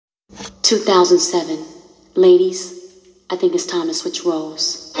2007. Ladies, I think it's time to switch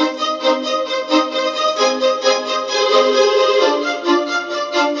roles.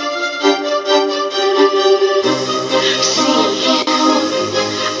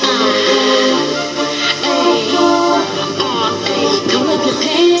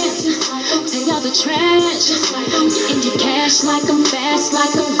 Like I'm fast,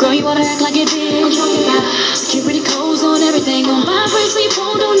 like I'm girl, you wanna act like it did. I'm talking about security codes on everything. On vibrate, sleep,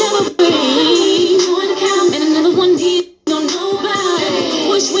 hold, don't never breathe. One count and another one here, don't know about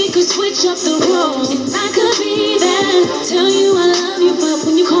it. Wish we could switch up the roles. If I could be there, tell you I love you, but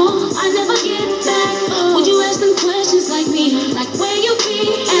when you call, I never get back. Would you ask them questions like me? Like where you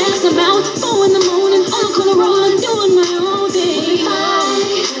be? Ask about 4 in the morning, on the corner rolling, doing my own thing. I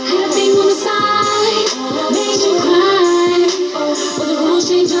had a thing on the side, made you cry.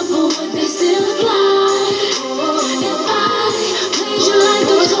 Change up, but they still apply. If I played you like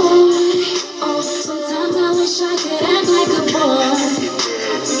a toy, sometimes I wish I could act like a boy.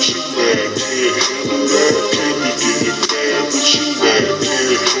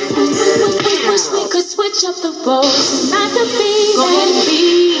 Wish we could switch up the roles. Not the beat, go ahead and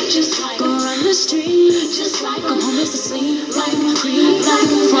be just like I'm on the street, just like I'm homeless asleep, like I'm creep, like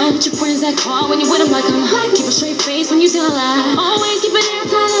I'm front with your friends that call when you with them, like I'm keep a straight face when you still alive. Always keep an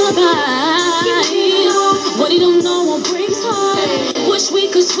airtight alibi. What you don't know won't break his heart. Wish we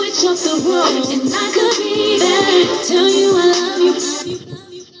could switch up the roles, and I could be there, tell you I love you.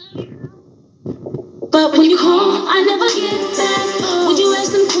 But when you call, I never get back. Would you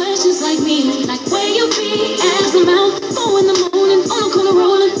ask them questions like me? Like where you be? Ask them out 4 in the morning, on the corner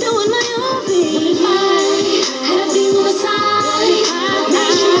rolling, doing my own thing. I had a thing on the side,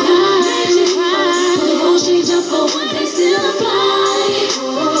 made you cry. The rules change up, but they still apply.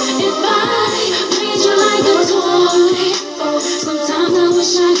 If I played you like a toy, sometimes I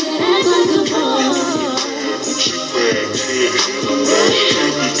wish I could act like a boy.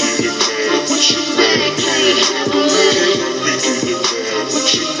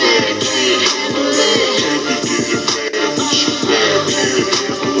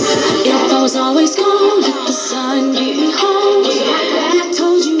 If I was always gone, let the sun get me home. I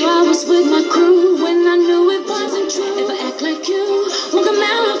told you I was with my crew when I knew it wasn't true. If I act like you, won't come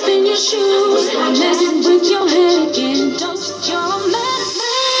out up in your shoes. I'm messing with your head again, just your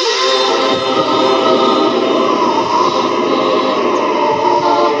medicine.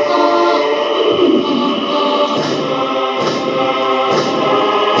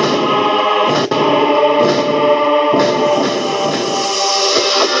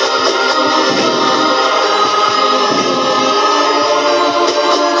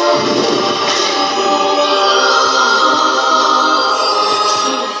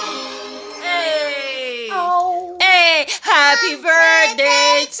 Happy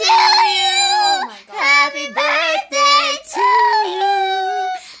birthday to you. Happy birthday to you.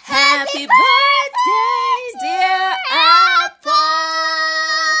 Happy birthday, dear Apple.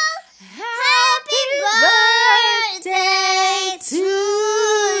 Happy birthday to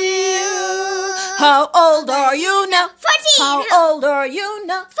you. How old are you now? 14. How old are you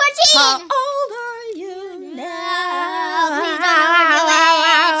now? 14. How old are you now? Please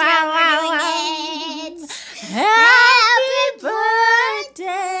don't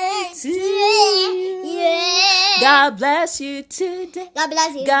God bless you today. God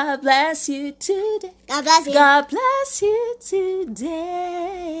bless you. God bless you today. God bless you. God bless you today.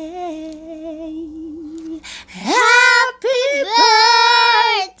 Happy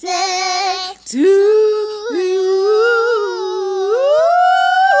birthday to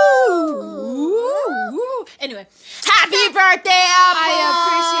you. Anyway, happy birthday, Apple. I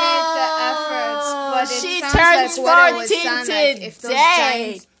appreciate the efforts, but it she sounds turns like what it would 14 sound like if those today.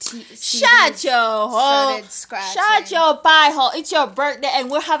 giant Shut your hole. started scratching. Shut your pie hole. It's your birthday and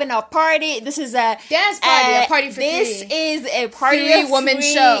we're having a party. This is a dance party, a party for this three. is a party Three-woman of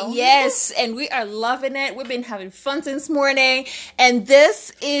 3. show. Yes, and we are loving it. We've been having fun since morning. And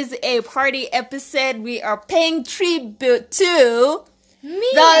this is a party episode. We are paying tribute to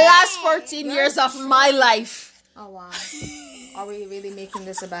the last 14 years of my life. Oh wow. Are we really making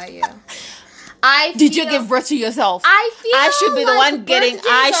this about you? Did you give birth to yourself? I should be the one getting gifts.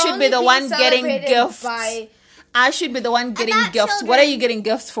 I should be the one getting gifts. What are you getting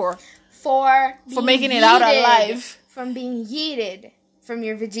gifts for? For making it out alive. From being yeeted from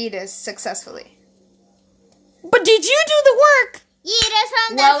your Vegetas successfully. But did you do the work? Yeetus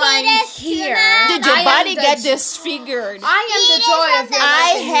from the Well, I'm fetus here. to the... Did your I body am the get j- disfigured? I am the joy of your I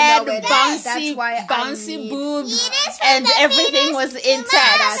life, and you had know it. bouncy, That's why I bouncy need- boobs, Yeetus from and the everything fetus was to the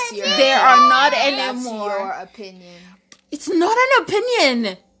intact. That's your They are not That's anymore. your opinion. It's not an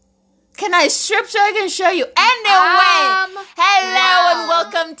opinion. Can I strip so I can show you? Anyway, hello wow. and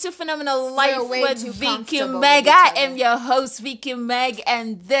welcome to Phenomenal Life We're way with too Vicky comfortable Meg. with each I other. am your host, Vicky Meg,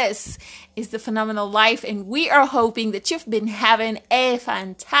 and this is the Phenomenal Life. And we are hoping that you've been having a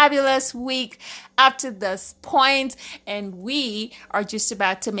fantabulous week up to this point, and we are just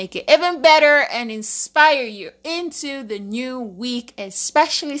about to make it even better and inspire you into the new week,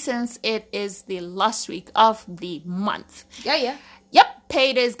 especially since it is the last week of the month. Yeah. Yep,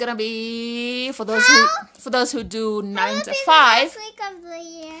 payday is gonna be for those who do 9 to 5. Last week of the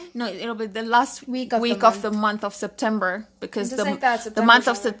year. No, it'll be the last Week week of of the month of September, because Just like that, the September's month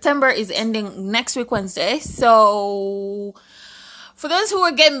of over. September is ending next week Wednesday. So for those who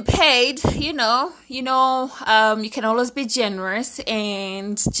are getting paid, you can always be generous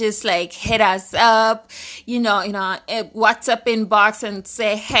and just like hit us up, WhatsApp inbox and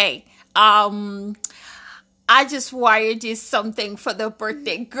say, hey, I just wired you something for the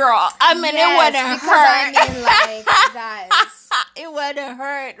birthday girl. I mean, it wouldn't hurt. That's It wouldn't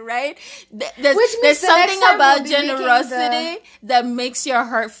hurt, right? Which There's means the something next time about we'll be making generosity that makes your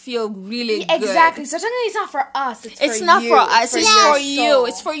heart feel really good. exactly. So technically, it's not for us. It's for not you. for us. It's your for you. soul.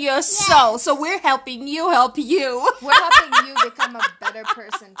 It's for your soul. So we're helping you help you. We're helping you become a better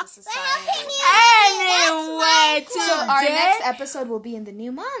person to society. Anyway, So our today, next episode will be in the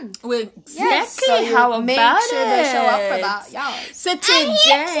new month. exactly. Yes, so you how about make sure it? to show up for that, y'all. So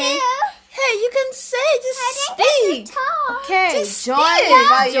today, hey, you can say, just speak. Okay, Just join speak. it.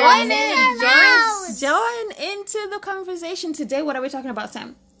 By your Join name. in. Join into the conversation today. What are we talking about,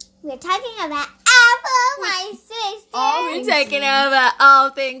 Sam? We're talking about Apple, my sister. We're talking about all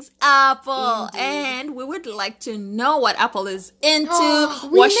things Apple, and we would like to know what Apple is into,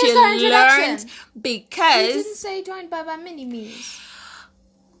 We what missed she our introduction. learned, You because didn't say joined by Mini Me's.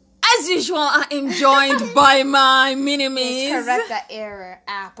 as usual, I am joined by my mini-me's. Correct that error,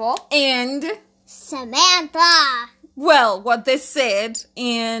 Apple. And, Samantha. well, what they said,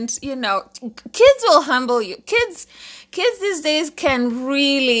 and, kids will humble you. Kids these days can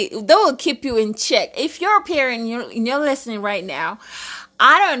really, they will keep you in check. If you're a parent and you're listening right now,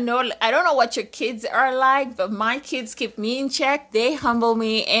 I don't know what your kids are like, but my kids keep me in check. They humble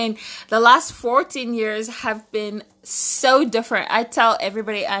me, and the last 14 years have been so different. I tell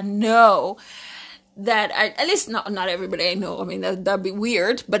everybody I know that at least not everybody I know. I mean, that'd be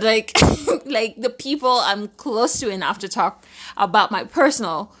weird, but like like the people I'm close to enough to talk about my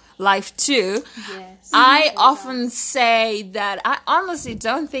personal life too. Yes. I often say that I honestly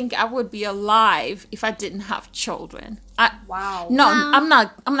don't think I would be alive if I didn't have children. Wow. No, I'm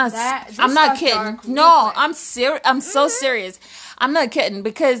not This I'm not got kidding. dark real No, quick. I'm serious. I'm so serious. I'm not kidding,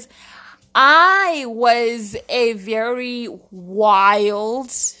 because I was a very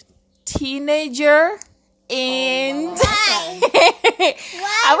wild teenager, and Why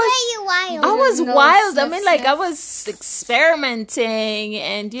were you wild? I was No, wild. I sniff, mean, like, sniff. I was experimenting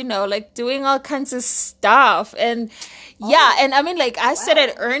and, like doing all kinds of stuff. And yeah, and I mean, like, I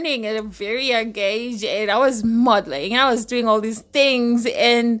started earning at a very young age, and I was modeling, and I was doing all these things,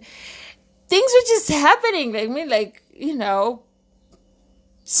 and things were just happening. Like, I mean, like,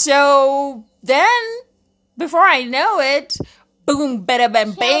 so then before I know it, boom, bada,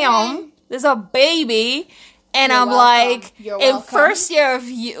 bam, bam, there's a baby. And You're I'm welcome. like, You're in welcome. first year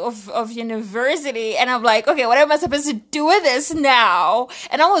of university, and I'm like, okay, what am I supposed to do with this now?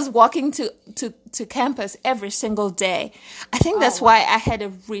 And I was walking to campus every single day. I think that's why I had a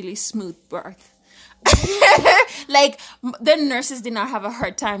really smooth birth. Like, the nurses did not have a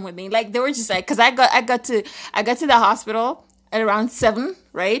hard time with me. Like, they were just like, because I got to the hospital at around 7,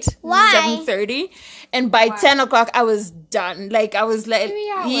 right? Why? 7:30, and by 10 o'clock I was done. Like, I was like,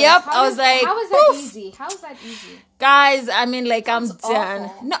 3 hours. yep. How I was like, how is that poof. easy? How is that easy? Guys, I mean, like, I'm Sounds done.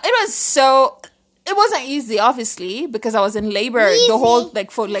 awful. No, it wasn't easy, obviously, because I was in labor the whole,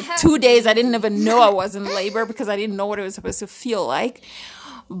 like, for like 2 days. I didn't even know I was in labor because I didn't know what it was supposed to feel like.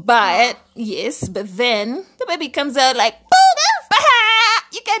 But yes, but then the baby comes out like,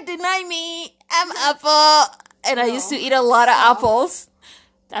 boop, you can't deny me. I'm Apple. And I used to eat a lot of apples.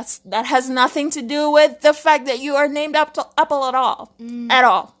 That has nothing to do with the fact that you are named Apple at all. At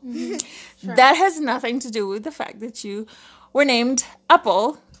all. Sure. That has nothing to do with the fact that you were named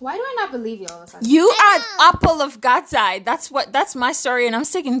Apple. Why do I not believe you all of a sudden? You are apple of God's eye. That's my story, and I'm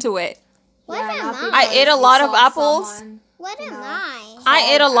sticking to it. What Yeah, am not I? because I ate a you lot of saw apples. someone- What am I?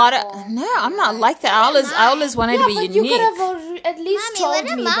 I ate a lot apple. of. No, I'm not like that. I always wanted Yeah, to be but unique. you could have at least Mommy, told what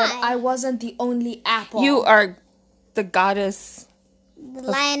me am that I? I wasn't the only apple. You are the goddess, The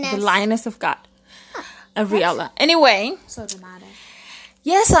lioness. the lioness of God, Ariella. Anyway, so dramatic.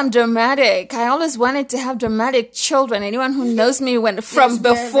 Yes, I'm dramatic. I always wanted to have dramatic children. Anyone who knows me from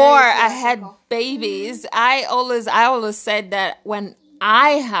very, before very I had theatrical. babies, I always said that when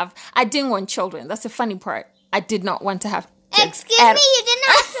I didn't want children. That's the funny part. I did not want to have kids. Excuse me, you didn't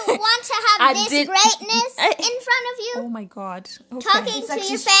have to want to I have this did- greatness in front of you? Oh my God. Okay. Talking It's to like your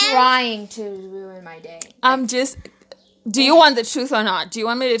she's fans? trying to ruin my day. I'm just. Do you want the truth or not? Do you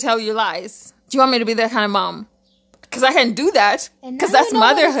want me to tell you lies? Do you want me to be that kind of mom? Because I can do that. And Because now that's you know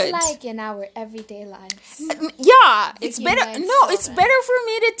what motherhood. it's like in our everyday lives. Yeah, it's Vicky better. Knights No, it's children. better for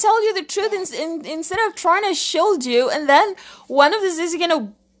me to tell you the truth instead of trying to shield you. And then one of these days you're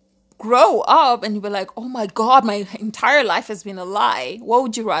gonna grow up and you'll be like, "Oh my God, my entire life has been a lie." What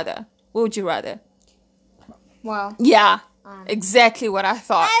would you rather? What would you rather? Well, Yeah, exactly what I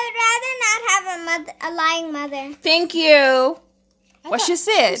thought. I would rather not have a lying mother. Thank you. What she whose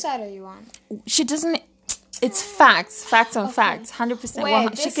said. side are you on? She doesn't. It's facts on facts. 100%.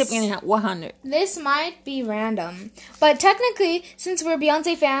 Wait, She this- kept getting 100. This might be random, but technically, since we're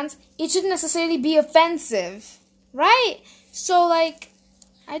Beyonce fans, it shouldn't necessarily be offensive, right? So, like,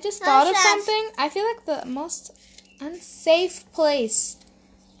 I just thought of shush. something. I feel like the most unsafe place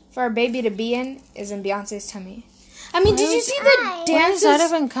for a baby to be in is in Beyonce's tummy. I mean, did you see the Why? Where is dances? that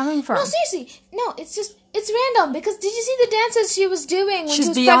even coming from? No, seriously. No, it's random because did you see the dances she was doing when She's she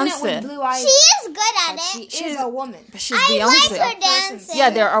was pregnant Beyonce. with blue eyes? She is good at She it. is a woman. She's I Beyonce. like her dancing. Yeah,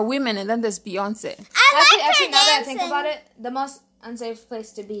 there are women and then there's Beyonce. I like Actually, her now that I dancing. think about it, the most unsafe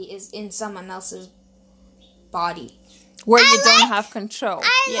place to be is in someone else's body. Where you I don't like- have control.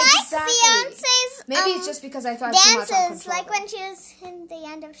 I Yes. like Exactly. Beyonce's Maybe it's just because I thought too much on dances, control. like when she was in the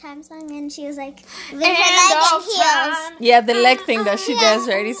End of Time song and she was like with End her leg of and heels. time. Yeah, the leg thing that she does,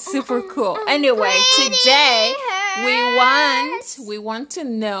 right? It's super cool. Anyway, today we want to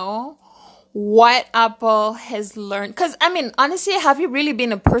know what Apple has learned. Because, I mean, honestly, have you really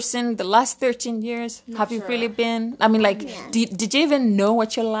been a person the last 13 years? Have you really been? I mean, like, did you even know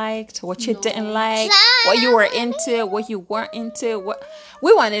what you liked, what you didn't like, what you were into, what you weren't into? What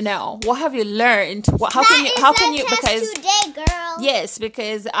we want to know. What have you learned? How can you, because today, girl. yes,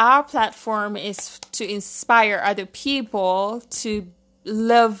 because our platform is to inspire other people to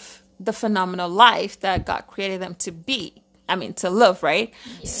live the phenomenal life that God created them to be. I mean, to live, right?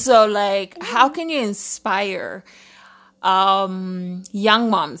 So, like, how can you inspire young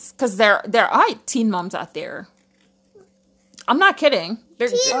moms? Because there are teen moms out there. I'm not kidding. Teen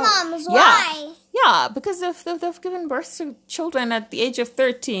moms, yeah. why? Yeah, because they've given birth to children at the age of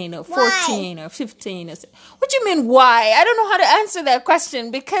 13 or 14 or 15. What do you mean, why? I don't know how to answer that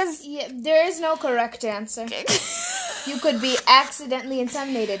question because... Yeah, there is no correct answer. You could be accidentally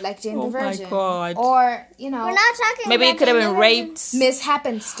inseminated like Jane Oh the my Virgin. God. Or, you know, We're not talking Maybe about you could have been gender raped.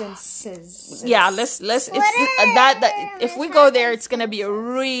 mishappenstances. Yeah, let's if we go there, it's gonna be a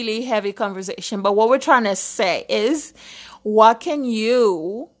really heavy conversation. But what we're trying to say is, what have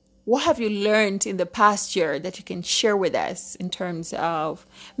you learned in the past year that you can share with us in terms of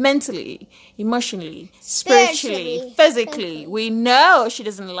mentally, emotionally, spiritually, physically? We know she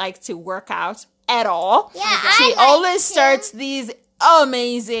doesn't like to work out at all. Yeah, she I like always to. starts these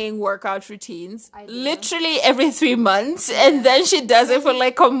amazing workout routines literally every 3 months, and then she does it for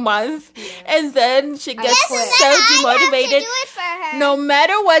like a month, and then she gets Yes, and then so I have to demotivated. do it for her. No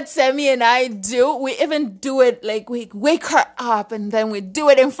matter what Sammy and I do, we even do it like we wake her up and then we do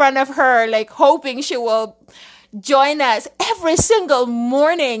it in front of her, like hoping she will join us every single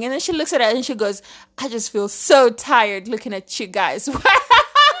morning. And then she looks at us and she goes, "I just feel so tired looking at you guys." I'm like,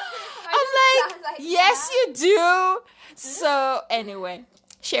 yes, you do. So anyway,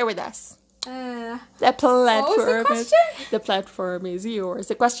 share with us. The platform is yours.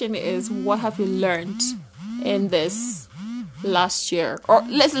 The question is, what have you learned in this last year, or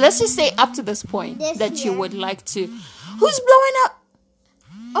let's just say up to this point This that you year. would like to? Who's blowing up?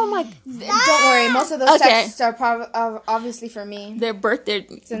 Oh my! Don't worry, most of those Okay. texts are obviously for me Their birthday.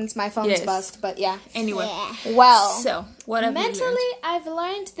 since my phone's Yes. buzzed. But yeah. Anyway, Well, so what have you mentally, learned? I've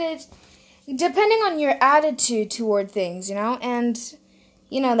learned that depending on your attitude toward things, and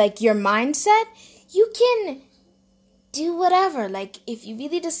like your mindset, you can do whatever. Like if you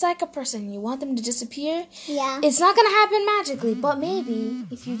really dislike a person and you want them to disappear, Yeah. it's not gonna happen magically. But maybe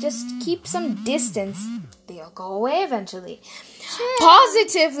if you just keep some distance, they'll go away eventually.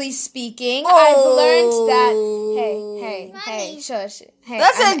 Positively speaking, I've learned that. Hey, shush. Hey,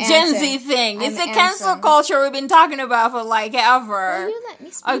 That's I'm a Gen answering. Z thing. It's I'm the cancel answering. culture we've been talking about for like ever. Will you let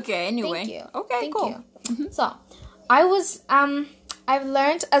me speak? Okay, anyway. Thank you. Okay, Thank cool. you. So, I've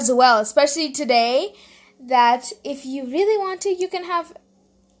learned as well, especially today, that if you really want to, you can have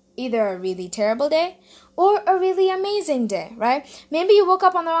either a really terrible day or a really amazing day, right? Maybe you woke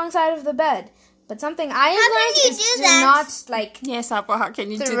up on the wrong side of the bed. But something I have learned you is do to that? not, like, Yes, Apple, how can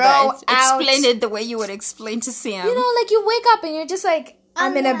you do Throw that? out- Explain it the way you would explain to Sam. you know, like you wake up and you're just like,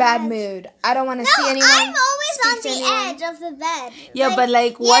 I'm in a bad mood. I don't want to see anyone. I'm always speak on to the anyone. edge of the bed. Yeah, but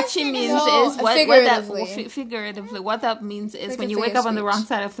like what she yesterday- means No, is what figuratively. that figuratively what that means is Like when a you figure wake up on the speech. wrong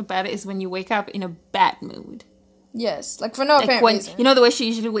side of the bed is when you wake up in a bad mood. Yes, like for no Like apparent when reason. you know the way she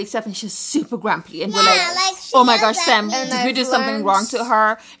usually wakes up and she's super grumpy and we're Yeah, like, like she oh my does gosh, that Sam, thing. did we I've do something learned- wrong to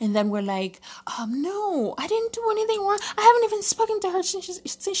her? And then we're like, no, I didn't do anything wrong. I haven't even spoken to her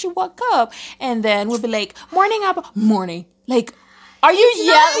since she woke up. And then we'll be like, morning, Apple, morning. Like, are you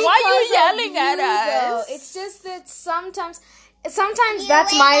yelling? Why are you yelling at us? It's just that sometimes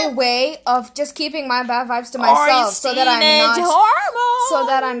that's wake my up- way of just keeping my bad vibes to Or myself, so that teenage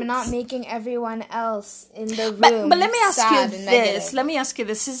I'm not making everyone else in the room. But let me ask sad you and this. negative. Let me ask you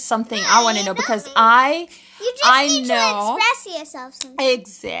this. This is something I want to know because I You just need know to express yourself sometimes.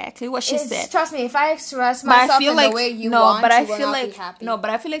 exactly what she said. Trust me, if I express But I myself feel in like the way you no, want, but I you will feel not like be happy. no, but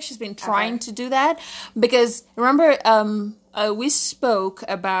I feel like she's been trying to do that because remember, we spoke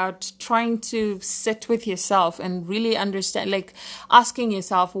about trying to sit with yourself and really understand, like asking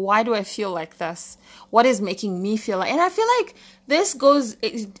yourself, why do I feel like this? What is making me feel like? And I feel like this goes.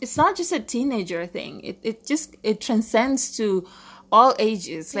 It's not just a teenager thing. It transcends to all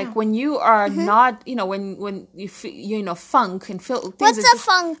ages. Like when you are not, when you feel, funk and feel things. What's are a just-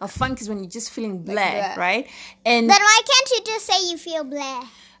 funk? A funk is when you're just feeling blah, blah. right? And Then why can't you just say you feel blah?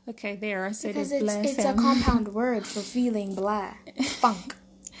 okay, there I said Because it. it's a compound word for feeling blah. Funk.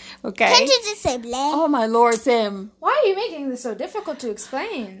 Okay. Can't you just say blah? Oh my Lord, Sam. Why are you making this so difficult to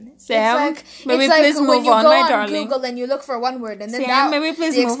explain? Sam, may we it's please when move you on, go my on darling? Google and you look for one word, and then Sam, may we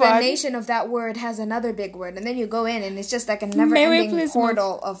please the move on? explanation of that word has another big word, and then you go in, and it's just like a we never-ending please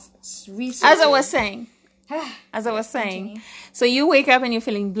portal of research. As I was saying, so you wake up and you're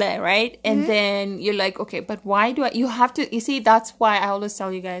feeling blah, right? And then you're like, okay, but why do you have to, you see, that's why I always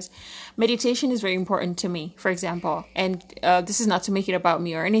tell you guys, meditation is very important to me, for example. And this is not to make it about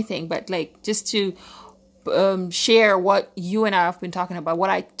me or anything, but like just to share what you and I have been talking about, what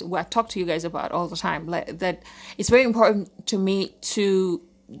I talk to you guys about all the time, like that it's very important to me to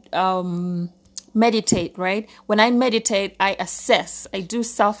meditate, right? When I meditate, I assess, I do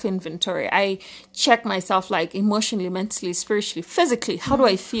self-inventory, I check myself, like emotionally, mentally, spiritually, physically. How do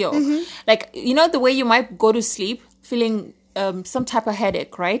I feel? Like, the way you might go to sleep feeling some type of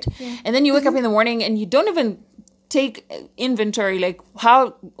headache, right? And then you wake up in the morning and you don't even take inventory, like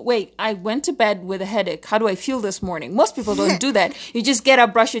I went to bed with a headache. How do I feel this morning? Most people don't do that. You just get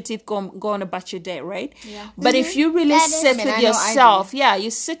up, brush your teeth, go on about your day, right? Yeah. But if you really sit with yourself, you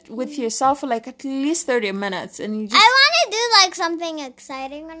sit with yourself for like at least 30 minutes and you just... I want to do like something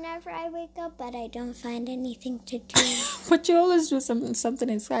exciting whenever I wake up, but I don't find anything to do. But you always do something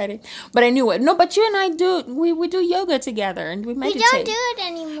exciting. But I knew it. No, but you and I we do yoga together and we We meditate. don't do it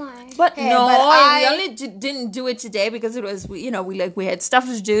anymore. But Hey, no, but we only didn't do it today because it was, we had stuff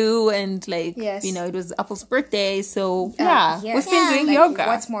to do and Yes. it was Apple's birthday. So yes. we've been doing Like, yoga.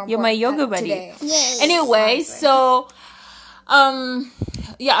 what's more You're my important yoga buddy. today? Yay. Anyway, so,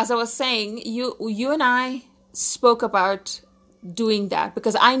 as I was saying, you and I spoke about doing that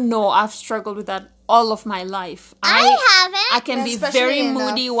because I know I've struggled with that all of my life. I haven't. I can be Especially very in a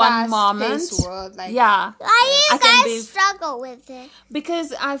moody one moment. fast-paced world, like- Yeah. Why do I you can guys be- struggle with it?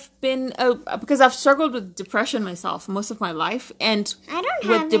 Because I've struggled with depression myself most of my life, and I don't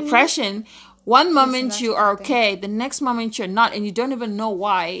with have any. depression, one moment you are okay, the next moment you're not, and you don't even know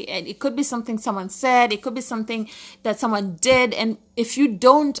why. And it could be something someone said, it could be something that someone did, and if you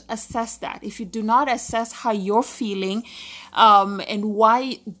don't assess that, if you do not assess how you're feeling, and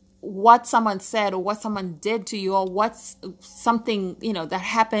why. What someone said or what someone did to you or what's something, that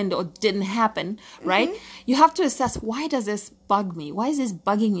happened or didn't happen, right? You have to assess, why does this bug me? Why is this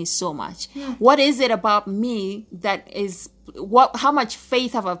bugging me so much? What is it about me that is, how much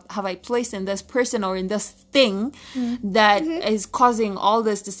faith have I placed in this person or in this thing that is causing all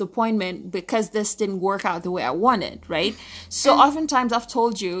this disappointment because this didn't work out the way I wanted, right? So oftentimes I've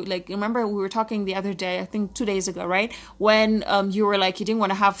told you, like, remember we were talking the other day, I think 2 days ago, right? When you were like, you didn't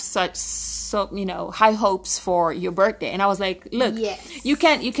want to have high hopes for your birthday. And I was like, look, Yes. you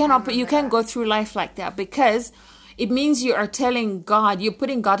can't go through life like that because it means you are telling God, you're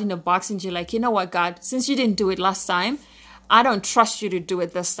putting God in a box and you're like, you know what, God, since you didn't do it last time, I don't trust you to do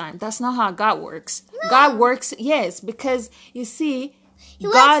it this time. That's not how God works. No. God works, yes, because you see, He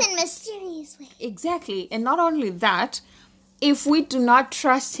works in mysterious ways. Exactly. And not only that, if we do not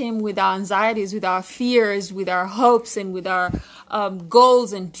trust him with our anxieties, with our fears, with our hopes, and with our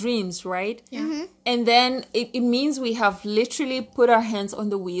goals and dreams, right? Mm-hmm. And then it means we have literally put our hands on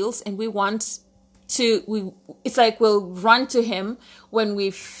the wheels, and we want to, it's like we'll run to him when we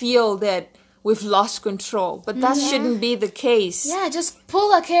feel that we've lost control. But that shouldn't be the case. Yeah, just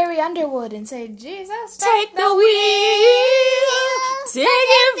pull a Carrie Underwood and say, Jesus, Take the wheel, take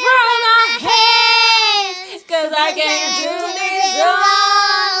it from my hands, 'cause I can't do this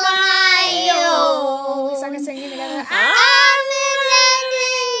on my own. We started singing together. I'm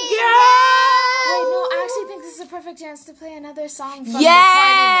letting go. Wait, no, I actually think this is a perfect chance to play another song from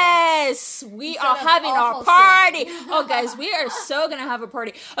Yes, we are of having our awful party. Oh, guys, we are so gonna have a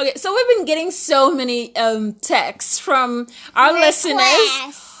party. Okay, so we've been getting so many texts from our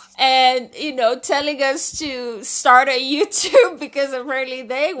listeners, and telling us to start a YouTube because apparently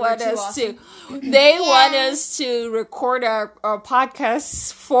they want us to. They want us to record our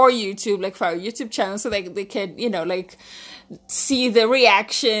podcasts for YouTube, like for our YouTube channel, so they can see the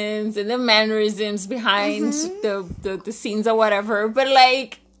reactions and the mannerisms behind the scenes or whatever. But we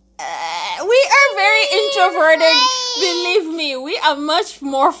are very introverted. Believe me, we are much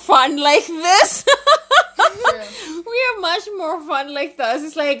more fun like this. We are much more fun like this.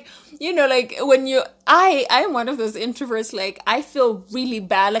 It's like, when I am one of those introverts, I feel really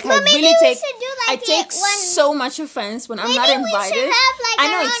bad. I really take so much offense when I'm not invited. We should have I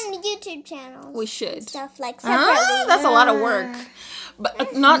our know own YouTube channel. we should. Stuff separately. That's a lot of work.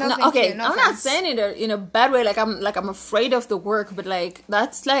 But not thank you, okay. no I'm not offense. saying it in a bad way. I'm afraid of the work, but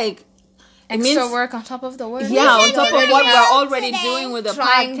that's it Extra means work on top of the work. yeah, on top of what reel we're already today. doing with the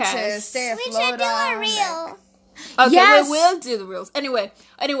Trying to podcast. stay We afloat should do a on reel. Okay, Yes. we will do the reels. Anyway,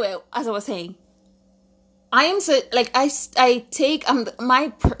 as I was saying, I am so I take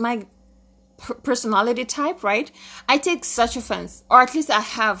my personality type, right? I take such offense, or at least I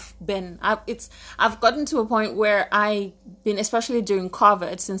have been. I've gotten to a point where I've been, especially during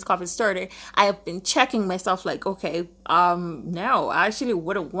COVID, since COVID started, I have been checking myself, okay, no, I actually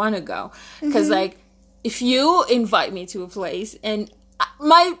wouldn't want to go, because if you invite me to a place and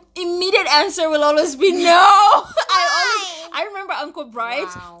my immediate answer will always be no. I remember Uncle Bright.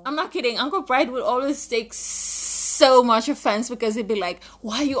 Wow. I'm not kidding. Uncle Bright would always take so much offense because he'd be like,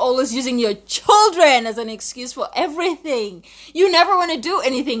 why are you always using your children as an excuse for everything? You never want to do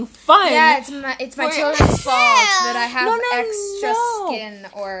anything fun. Yeah, it's my children's fault that I have No, extra no. skin,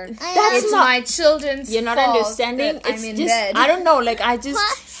 or That's it's not- my children's You're not fault understanding. that I'm It's in just, bed. I don't know.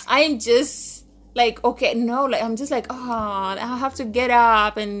 I am just okay, no, I'm just I have to get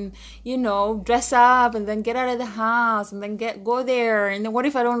up and dress up and then get out of the house and then go there, and then what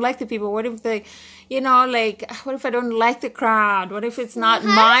if I don't like the people? What if they what if I don't like the crowd? What if it's not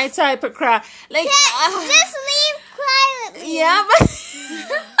my type of crowd? Just leave quietly. Yeah, but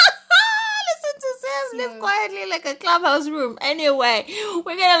listen to Sam live quietly like a clubhouse room. Anyway,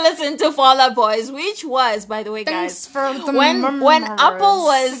 we're gonna listen to Fall Out Boys, which was, by the way, Thanks guys, for the when memories. Apple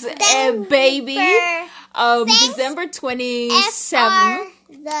was a Thanks baby, for- December 27th.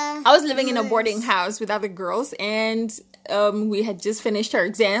 I I was living in a boarding house with other girls, and we had just finished our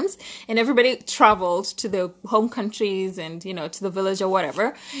exams, and everybody traveled to the home countries and to the village or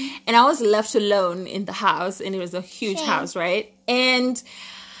whatever, and I was left alone in the house, and it was a huge house, right? And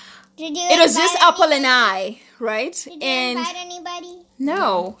it was just Apple and I, right? Did you And invite anybody?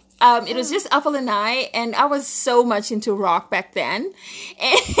 no. It was just Apple and I was so much into rock back then.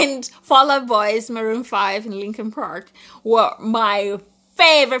 And Fall Out Boys, Maroon 5, and Linkin Park were my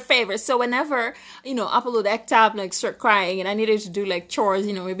favorite. So whenever, Apple would act up, start crying, and I needed to do chores,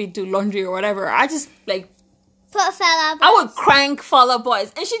 maybe do laundry or whatever, I just Put Fall Out Boys. I would crank Fall Out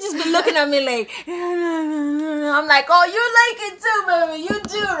Boys, and she'd just be looking at me I'm like, oh, you like it too, baby. You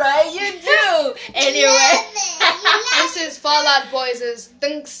do, right? You do. Anyway. This is Fall Out Boys'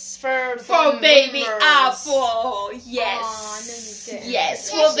 Thanks for Baby Memories. Apple. Yes. Aw, no, you didn't.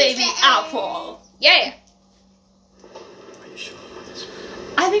 Yes, Yeah, for she Baby said, Apple. Yeah.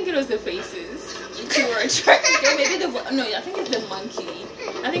 I think it was the faces that you were attracted to. Maybe I think it's the monkey.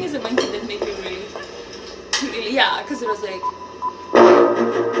 I think it's the monkey that made me really, yeah, because it was see?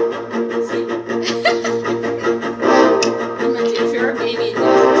 Imagine if you're a baby and you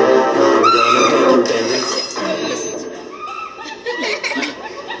listen to that.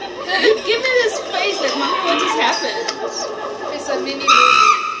 You give me this face, mommy, what just happened? It's a mini movie.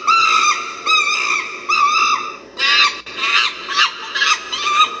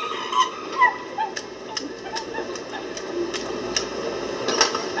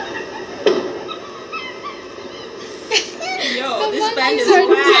 Yo, this band is monkeys are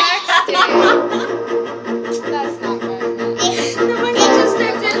whack.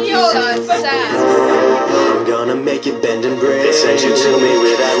 sad. I'm gonna make you bend and break. They sent you to me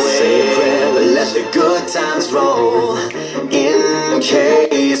without saying a prayer, but let the good times roll. In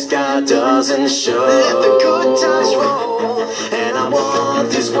case God doesn't show, let the good times roll. And I want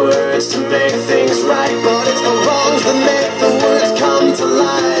these words to make things right, but it's the wrongs that make the words come to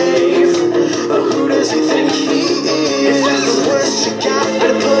life. But who does he think he is? If that's the worst you got,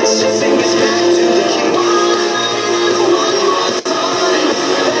 better put your fingers back to the key. One more time,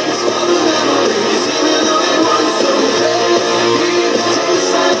 thanks for the memories, even though they weren't so great. It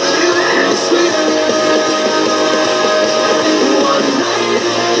tastes like you and sweeter. One night,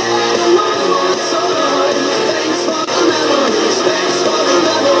 yeah, one more time. Thanks for the memories, thanks for the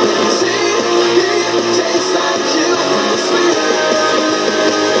memories. It tastes like you and sweeter.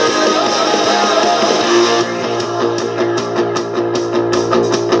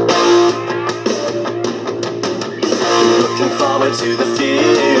 Looking forward to the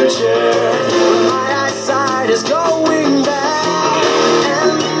future. My eyesight is going back,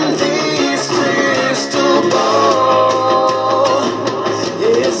 and this crystal ball,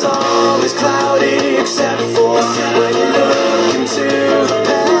 it's always cloudy except for when you look into the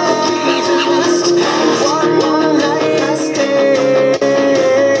past. One night stand,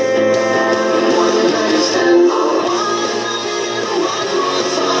 one night stand, one more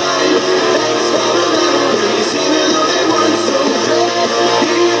time. Thanks for the memories, even though they weren't so great.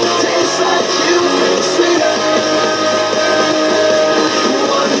 It tastes like you, sweeter.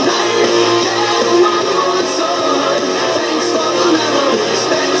 One night, yeah, one more time. Thanks for the memories,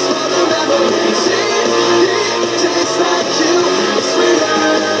 thanks for the memories. It tastes like you, sweeter.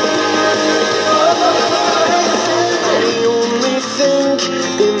 I only think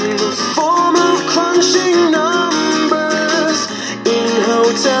in the form of crunching numbers in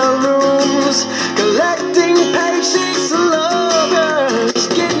hotel rooms, collecting paychecks, lovers.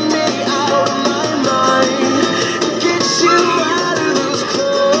 Get me out of my mind, get you out of those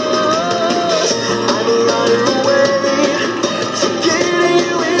clothes. I'm running away to getting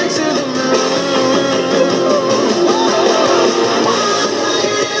you into the mood.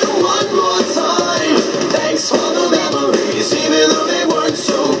 One more time, thanks for the memories, even though they weren't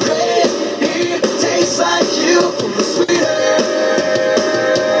so great. It tastes like you, sweeter.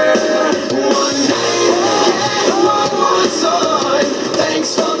 One night, yeah, one more time.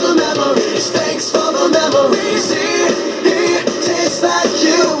 Thanks for the memories, thanks for the memories. It tastes like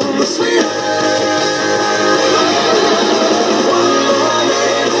you, sweeter. One more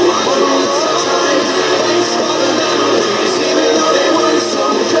night, one more time. Thanks for the memories, even though they weren't so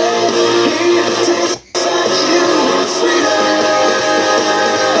great. It tastes like you, sweeter.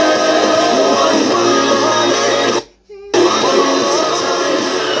 One more night, one more time.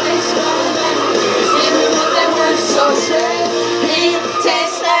 Thanks for the memories, even though they weren't so great. It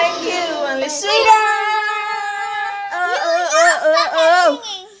tastes like you, only sweeter.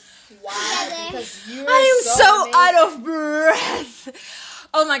 I am so out of breath.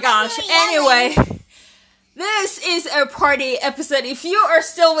 Oh my gosh. Anyway, this is a party episode. If you are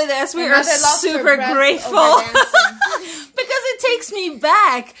still with us, we are super grateful because it takes me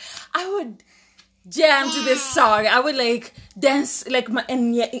back. I would jam to this song. I would like dance like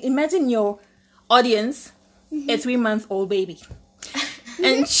and imagine your audience, a 3-month-old baby,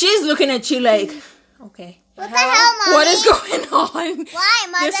 and she's looking at you like, okay. What the hell, Mommy? What is going on? Why,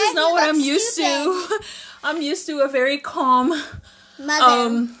 Mother? This is not You what look I'm used to. I'm used to a very calm,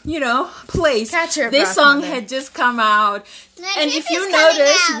 Mother. place. Catch your This breath, song Mother. had just come out. The And truth if you is coming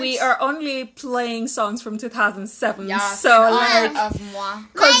notice, out. we are only playing songs from 2007. Yeah, So, like, like, of moi.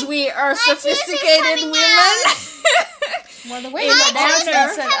 because we are tooth is sophisticated coming women. Well, the way In you honor- dance coming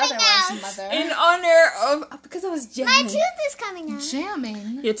said out. otherwise, Mother. In honor of, because I was My jamming. tooth is coming out.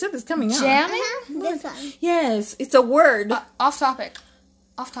 Jamming. Your tooth is coming out. Jamming? This one. Yes, it's a word. Off topic.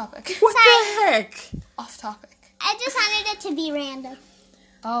 Off topic. What the heck? Off topic. I just wanted it to be random.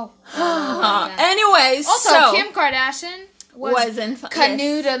 Oh. Anyways, Also, so Kim Kardashian wasn't yes.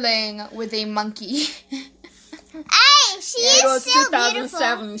 canoodling with a monkey. Hey, she It is was still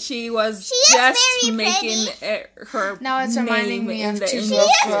 2007. beautiful. She was She is just very making her Now it's reminding name me in of the Two industry. Broke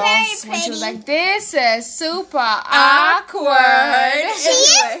is very Girls when she was pretty. like, "This is super Awkward. awkward." She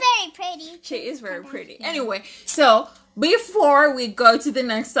is Anyway. very pretty. She is very pretty. Anyway, so before we go to the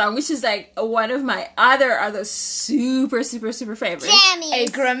next song, which is like one of my other super favorites. Jammies. A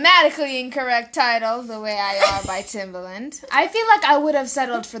grammatically incorrect title, "The Way I Are" by Timbaland. I feel like I would have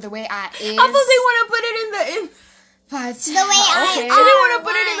settled for "The Way I Is," I thought they want to put it in. but The way I okay. They didn't want to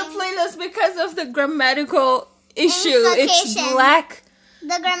put why? it in the playlist because of the grammatical issue. It's Implication. black.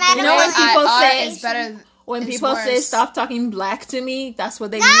 The grammatical You know when people I say- is better When It's people say worse. stop talking black to me, that's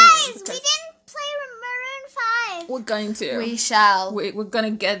what they Guys, mean. we because didn't play Maroon 5. We're going to. We shall. We're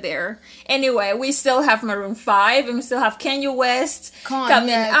gonna get there. Anyway, we still have Maroon 5 and we still have Kanye West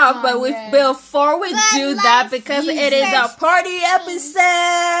coming up. But before we But do that, let's because it is a party episode,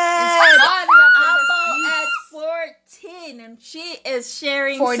 Apple at 14, and she is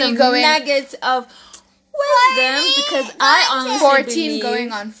sharing 40 some going- nuggets of wisdom. Because I honestly 14 believe,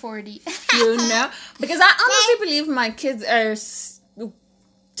 going on 40. you know, because I honestly believe my kids are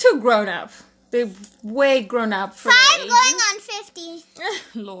too grown up. They're way grown up for 5 their going ages. on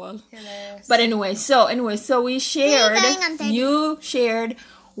 50. Lol. But anyway, so we shared. Three going on 30. You shared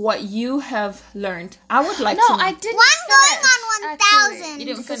what you have learned. I would like No, to know. I didn't. One going finish, on 1,000. actually, You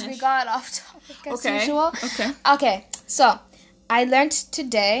didn't because we finish. got off topic as Okay. usual. Okay. Okay. So I learned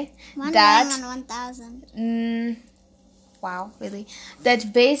today One that. going on 1,000. Wow, really?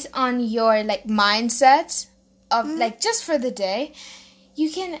 That based on your like mindset of like just for the day, you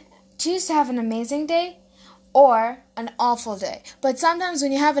can choose to have an amazing day or an awful day. But sometimes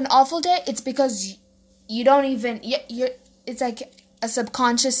when you have an awful day, it's because you don't even you're it's like a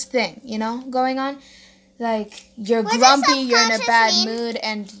subconscious thing, you know, going on. Like you're What does grumpy, you're in a subconscious bad mean? mood,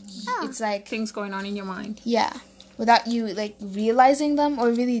 and Oh. it's like Things going on in your mind. yeah, without you like realizing them or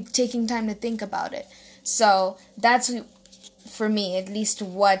really taking time to think about it. So that's for me at least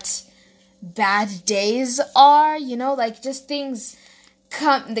what bad days are, you know, like just things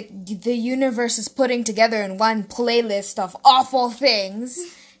come the universe is putting together in one playlist of awful things,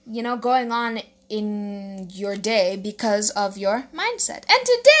 you know, going on in your day because of your mindset. And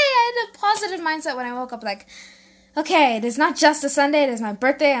today I had a positive mindset when I woke up, like, okay, it is not just a Sunday, it is my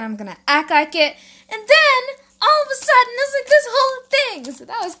birthday and I'm gonna act like it. And then all of a sudden it's like this whole thing. So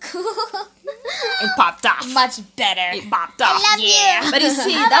that was cool. It popped off. Much better. It popped off. love you. But you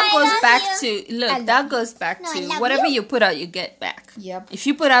see, I that goes love back you. to look. That goes back No, I to love whatever you. you put out, you get back. Yep. If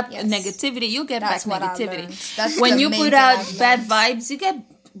you put out Yes. negativity, you get That's back what I negativity. learned. That's When the you main put thing out I've bad learned. vibes, you get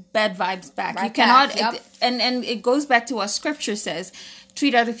bad vibes back. Right You cannot, back, yep. and it goes back to what Scripture says: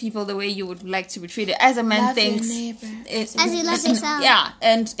 treat other people the way you would like to be treated. As a man Love your thinks, neighbor. As you love yourself. Yeah,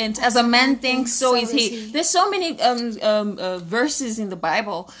 and as a man thinks, so is is he. he. There's so many verses in the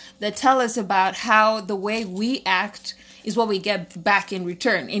Bible that tell us about how the way we act is what we get back in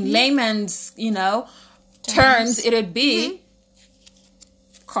return. In layman's, terms, it'd be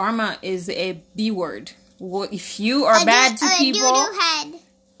karma is a B word. If you are bad to people, Head.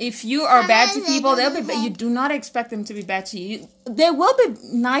 if you are bad to Karma is a people, they'll be. doo-doo head. You do not expect them to be bad to you. They will be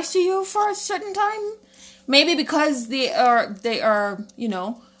nice to you for a certain time, maybe because they are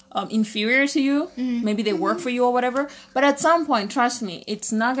inferior to you. Mm-hmm. Maybe they work for you or whatever. But at some point, trust me,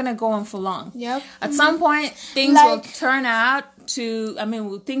 it's not gonna go on for long. Yep. At some point, things will turn out to.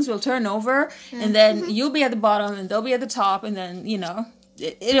 Things will turn over, and then you'll be at the bottom, and they'll be at the top, and then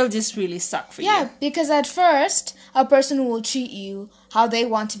it'll just really suck for you. Yeah, because at first, a person will treat you how they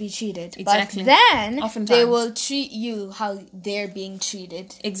want to be treated. Exactly. But then, they Oftentimes. will treat you how they're being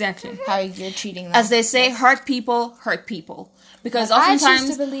treated. Exactly. How you're treating them. As they say, hurt people hurt people. Because But I choose oftentimes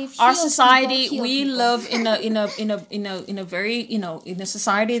to believe our heal society, people, heal we people. live in a very in a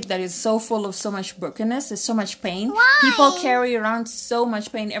society that is so full of so much brokenness, there's so much pain. Why? People carry around so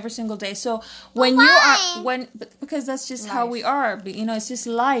much pain every single day. So when because that's just how we are. It's just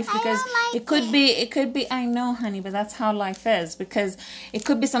life. Because don't like it could be. I know, honey, but that's how life is. Because it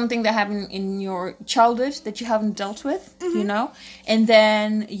could be something that happened in your childhood that you haven't dealt with, and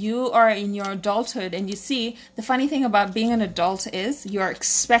then you are in your adulthood, and you see the funny thing about being an adult is you're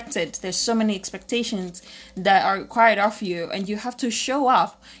expected. There's so many expectations that are required of you, and you have to show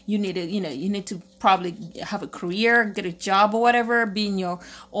up. You need to probably have a career, get a job or whatever, be in your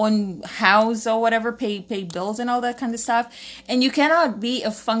own house or whatever, pay bills and all that kind of stuff. And you cannot be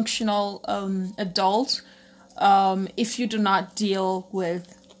a functional adult if you do not deal with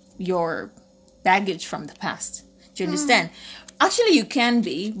your baggage from the past. Do you understand? Actually, you can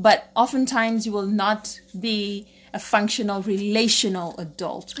be, but oftentimes you will not be a functional relational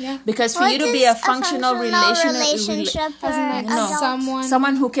adult. Yeah. Because for you to be a functional relationship or adult?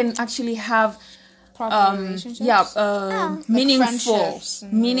 someone who can actually have Proper relationships.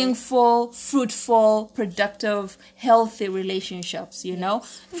 meaningful, fruitful, productive, healthy relationships,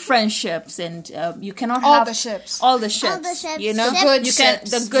 friendships, and you cannot All have the ships. all the ships, ships. the good you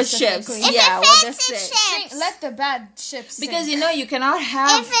ships, the good ships, specifically. yeah, If what it they fits, it say. ships. Let the bad ships sink. Because you cannot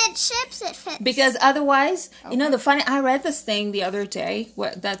have. If it ships, it fits. Because otherwise, the funny. I read this thing the other day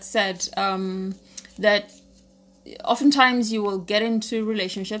that said that oftentimes you will get into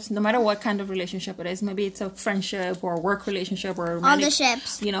relationships, no matter what kind of relationship it is. Maybe it's a friendship or a work relationship or All the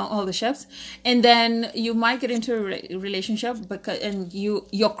ships. all the ships. And then you might get into a relationship and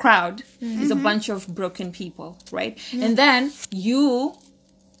your crowd is a bunch of broken people, right? And then you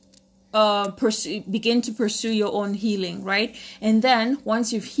begin to pursue your own healing, right? And then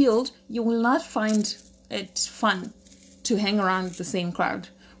once you've healed, you will not find it fun to hang around the same crowd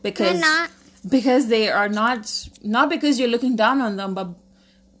because they are not because you're looking down on them, but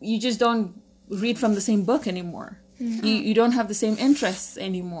you just don't read from the same book anymore. You don't have the same interests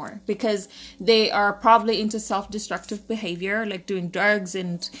anymore because they are probably into self-destructive behavior, like doing drugs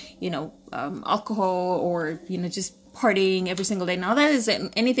and alcohol, or just partying every single day. Now, there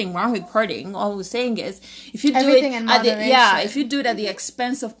isn't anything wrong with partying. All I was saying is, if you do Everything it in at moderation. if you do it at the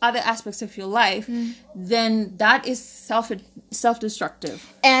expense of other aspects of your life, then that is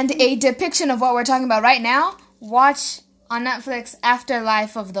self-destructive. And a depiction of what we're talking about right now, watch on Netflix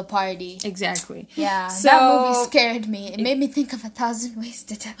Afterlife of the Party. Exactly. Yeah, So- that movie scared me. It made me think of 1,000 Ways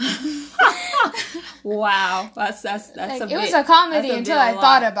to Die. Wow, that's Like, a it bit, was a comedy that's a until bit I a lot.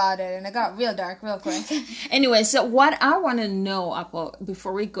 thought about it, and it got real dark real quick. Anyway, so what I want to know, Apple,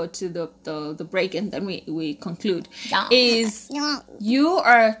 before we go to the break and then we conclude, Yeah. is Yeah. you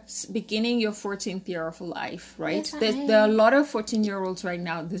are beginning your 14th year of life, right? Yes, I There are a lot of 14-year-olds right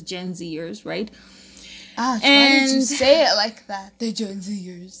now, the Gen Zers, right? Why did you And- say it like that? The Gen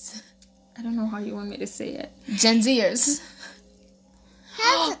Zers. I don't know how you want me to say it. Gen Zers.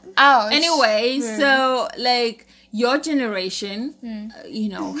 Ouch. Anyway, so like your generation,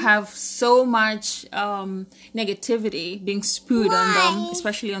 have so much negativity being spewed on them,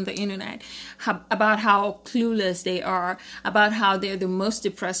 especially on the internet, about how clueless they are, about how they're the most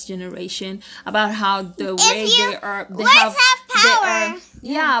depressed generation, about how the way they are, they have power.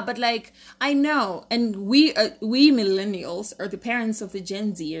 Yeah, but like I know, and we millennials are the parents of the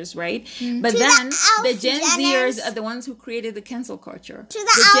Gen Zers, right? But then the Gen Zers are the ones who created the cancel culture.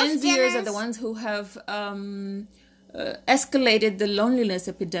 The Gen Zers are the ones who have escalated the loneliness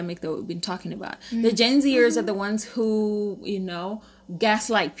epidemic that we've been talking about. The Gen Zers are the ones who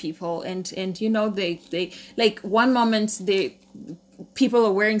gaslight people, and they like one moment people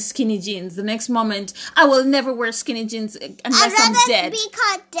are wearing skinny jeans. The next moment, I will never wear skinny jeans unless I'm I'd dead. rather be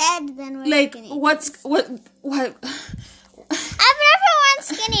caught dead than wear Like skinny. what? I've never worn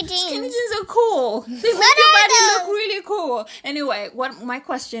skinny jeans. Skinny jeans are cool. They make your are body those? look really cool. Anyway, what my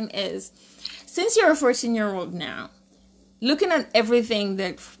question is, since you're a 14-year-old now, looking at everything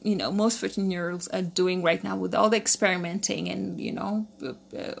that most 14-year-olds are doing right now with all the experimenting and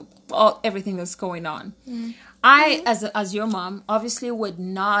everything that's going on, I, as your mom, obviously would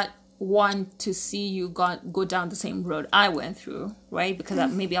not want to see you go down the same road I went through, right?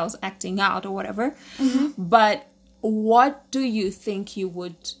 Because maybe I was acting out or whatever. But what do you think you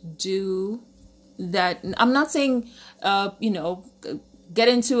would do that? I'm not saying, get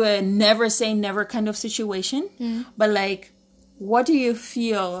into a never say never kind of situation, but like, what do you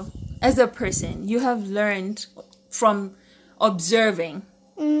feel as a person you have learned from observing,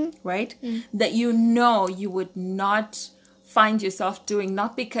 right? That you would not find yourself doing,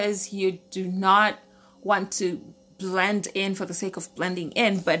 not because you do not want to blend in for the sake of blending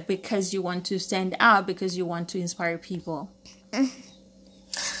in, but because you want to stand out, because you want to inspire people.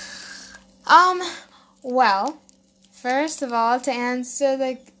 Well, first of all, to answer,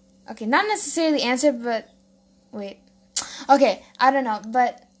 not necessarily answer, but, wait. Okay, I don't know,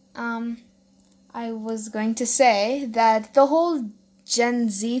 but, I was going to say that the whole Gen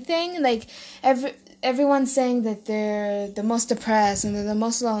Z thing, like, everyone's saying that they're the most depressed and they're the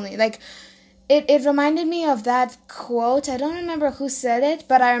most lonely, like, it reminded me of that quote. I don't remember who said it,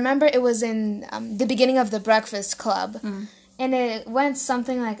 but I remember it was in the beginning of The Breakfast Club. And it went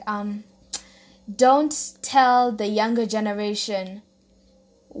something like, don't tell the younger generation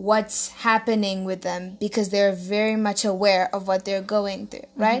what's happening with them because they're very much aware of what they're going through,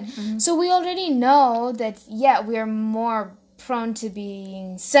 right? So we already know that, we're more prone to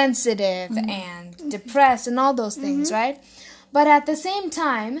being sensitive and depressed and all those things, right? But at the same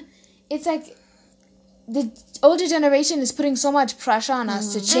time, it's like the older generation is putting so much pressure on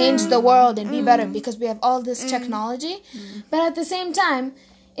us to change the world and be better because we have all this technology. But at the same time,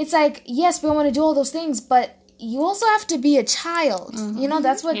 it's like, yes, we want to do all those things, but you also have to be a child.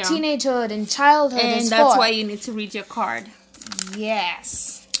 That's what teenagehood and childhood is for. And that's why you need to read your card.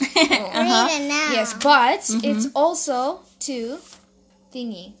 Yes. Read it now. Yes, but it's also to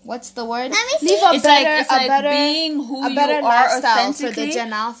thingy. What's the word? Let me see. Leave a It's better, like being who a better you are lifestyle for the authentically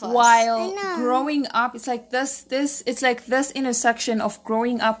Gen Alphas. while I know. growing up. It's like it's like this intersection of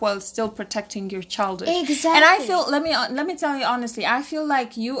growing up while still protecting your childhood. Exactly. And I feel, let me tell you honestly, I feel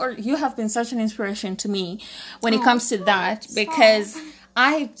like you have been such an inspiration to me when it comes to that, because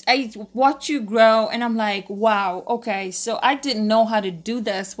I watch you grow and I'm like, wow, okay, so I didn't know how to do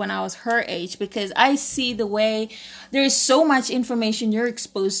this when I was her age, because I see the way there is so much information you're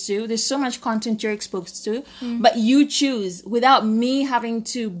exposed to, there's so much content you're exposed to, but you choose without me having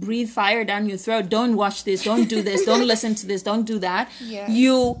to breathe fire down your throat. Don't watch this, don't do this, don't listen to this, don't do that. Yes.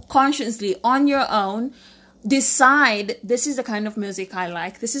 You consciously on your own decide, this is the kind of music I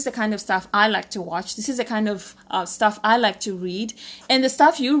like, this is the kind of stuff I like to watch, this is the kind of stuff I like to read. And the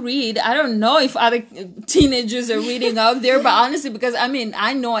stuff you read, I don't know if other teenagers are reading out there, but honestly, because I mean,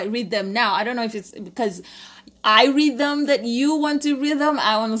 I know I read them now, I don't know if it's because I read them that you want to read them.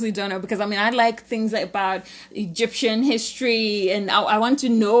 I honestly don't know, because I mean, I like things about Egyptian history, and I want to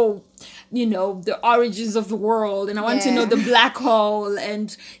know, you know, the origins of the world, and I want to know the black hole,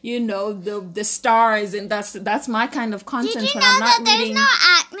 and you know, the stars, and that's my kind of content. Did you when know I'm not that there's reading. no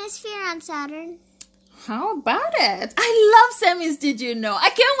atmosphere on Saturn? How about it? I love Sammy's Did You Know? I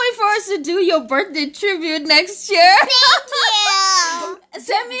can't wait for us to do your birthday tribute next year. Thank you.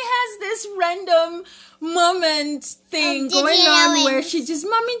 Sammy has this random moment thing Did you going know on it? where she just,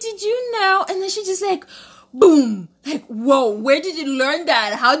 Mommy, did you know? And then she just like, boom, like, whoa, where did you learn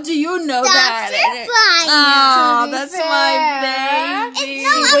that? How do you know that? Brian. Oh, that's my baby. No,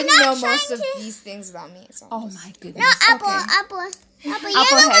 She I'm wouldn't know not most trying of to- these things about me. So Oh my goodness. No, Apple, Okay. Apple. You're Apple the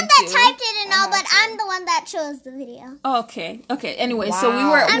one had that to. typed it and all, but I'm the one that chose the video. Okay. Anyway, so we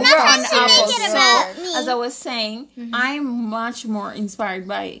Wow. were I'm we not were trying on to make Apple. it So about me. as I was saying, I'm much more inspired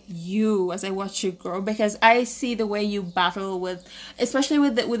by you as I watch you grow, because I see the way you battle with, especially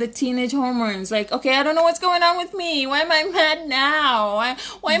with the teenage hormones. Like, okay, I don't know what's going on with me. Why am I mad now?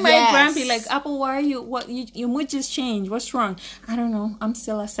 Why am I Yes. grumpy? Like, Apple, why are you? What your mood just changed? What's wrong? I don't know. I'm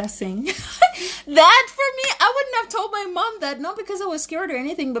still assessing. That for me, I wouldn't have told my mom that, not because I was scared or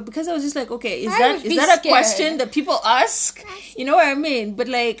anything, but because I was just like, okay, is I would be that a scared. question that people ask? You know what I mean? But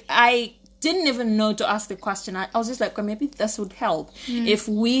like, I didn't even know to ask the question. I was just like, well, maybe this would help if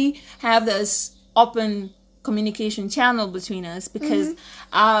we have this open communication channel between us, because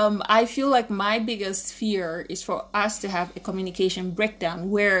I feel like my biggest fear is for us to have a communication breakdown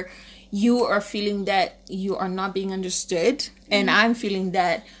where you are feeling that you are not being understood, and I'm feeling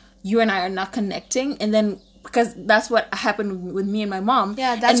that you and I are not connecting, and then because that's what happened with me and my mom.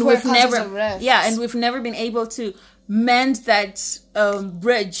 Yeah, that's and where we've it causes never, a rift. yeah, and we've never been able to mend that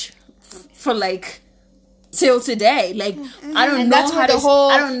bridge for like till today. Like, I don't And know that's how where to. the whole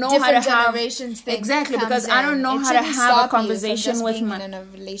I don't know how to different have generations thing exactly, comes because I don't in. know It how to shouldn't have a stop you from conversation just with being my in a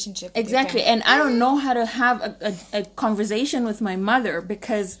relationship with your exactly, parents. and I don't know how to have a conversation with my mother,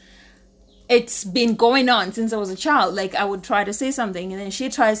 because it's been going on since I was a child. Like, I would try to say something, and then she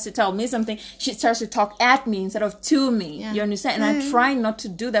tries to tell me something. She starts to talk at me instead of to me. You understand? And I try not to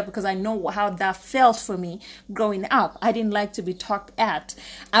do that, because I know how that felt for me growing up. I didn't like to be talked at.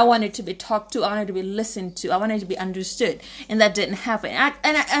 I wanted to be talked to. I wanted to be listened to. I wanted to be understood, and that didn't happen.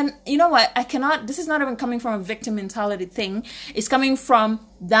 And you know what? I cannot. This is not even coming from a victim mentality thing. It's coming from,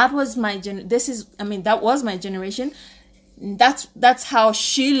 that was my that was my generation. That's how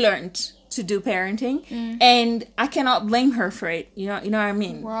she learned to do parenting, and I cannot blame her for it. You know what I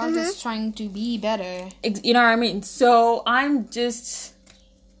mean? We're all just trying to be better. You know what I mean? So I'm just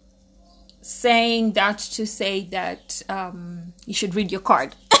saying that to say that you should read your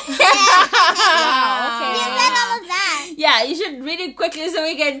card. You said all of that. Yeah, you should read it quickly so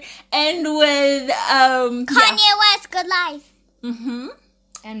we can end with Kanye West, Good Life.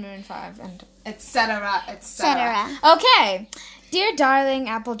 And Maroon 5 and etc. Cetera. Okay. Dear darling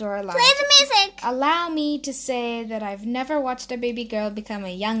Appledore Life, Play the music. allow me to say that I've never watched a baby girl become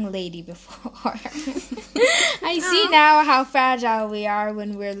a young lady before. I see now how fragile we are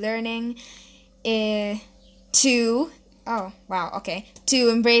when we're learning to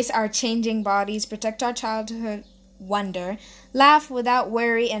embrace our changing bodies, protect our childhood wonder, laugh without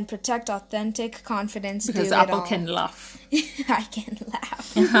worry, and protect authentic confidence. because do Apple it all. can laugh. I can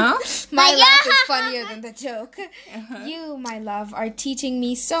laugh. Huh? My laugh is funnier than the joke. You, my love, are teaching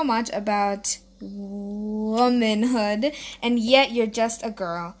me so much about womanhood, and yet you're just a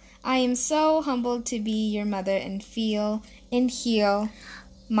girl. I am so humbled to be your mother and feel and heal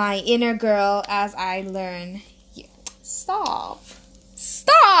my inner girl as I learn. Stop.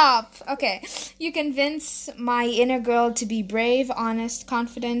 Stop! Okay. You convince my inner girl to be brave, honest,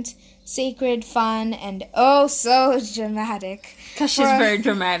 confident, sacred, fun, and oh so dramatic. Because she's very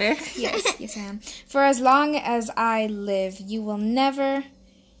dramatic. Yes, I am. For as long as I live, you will never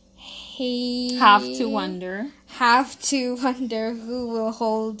Have to wonder who will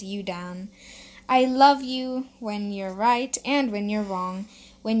hold you down. I love you when you're right and when you're wrong.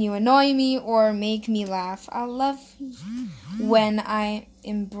 When you annoy me or make me laugh. I love you when I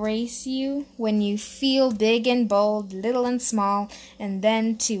embrace you. When you feel big and bold, little and small. And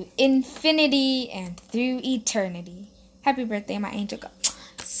then to infinity and through eternity. Happy birthday, my angel girl.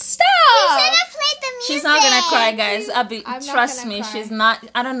 Stop! She's not gonna cry, guys. Trust me, cry. she's not.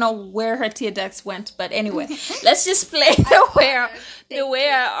 I don't know where her tear ducts went, but anyway, let's just play the way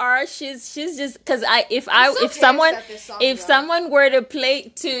I are. She's just because if someone were to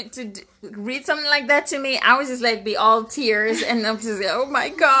play to read something like that to me, I would just like be all tears and I'm just like, oh my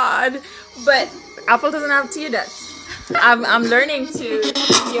god. But Apple doesn't have tear ducts. I'm learning to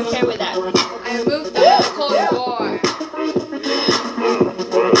be okay with that. I moved out of the Cold War.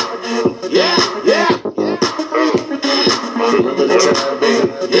 Yeah. Remember the time, baby.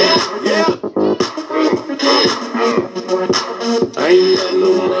 Yeah. I ain't got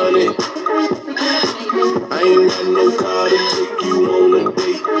no money. I ain't got no car to take you on a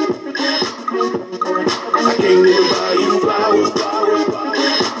date. I can't even buy you flowers.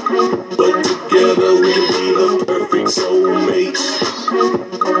 But together we can be the perfect soulmates.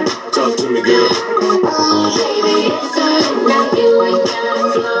 Talk to me, girl. Oh, baby, it's alright now. You ain't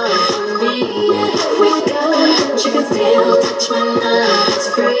got flaws for me. If we go, but you can still touch my love. It's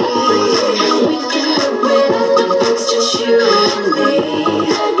free. We can work without the books, just you and me.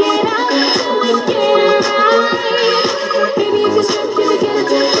 Hug it out till we get right. Baby, if you're struck, you can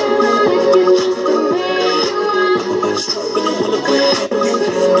take the ride. You're just the way you are. When I wanna quit, you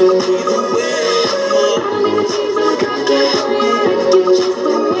handle me the way I don't need the cheese or cocky for you. You're just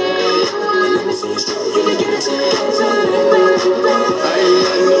the way you are. You can get it together. I ain't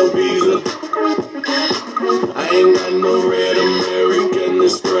got no visa. I ain't got no red American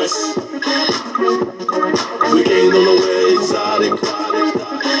Express. We can't go nowhere exotic.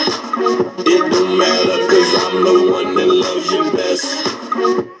 It don't matter, cause I'm the one that loves you best.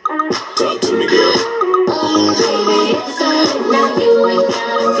 Talk to me, girl. Oh, baby, it's alright now. You ain't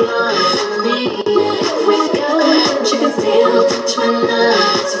got flaws for me. If we go, but you can still touch my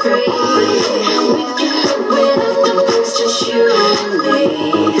love. It's free. We can work without the books, just you and me.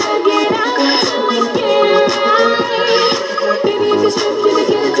 Hug it out till we get right. Baby, if you're struck, you can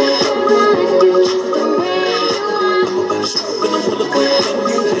take the ride. You're just the way you are. When I wanna quit, you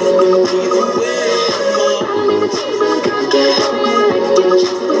handle me the way I don't need the cheese or cocky for you. You're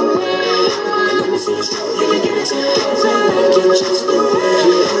just the way you are. You can get it together. You're just the way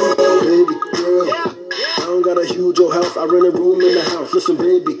you are. baby girl. I don't got a huge old house, I rent a room in the house. Listen,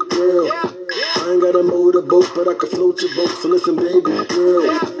 baby girl. I ain't got a motorboat, but I can float your boat. So listen, baby girl.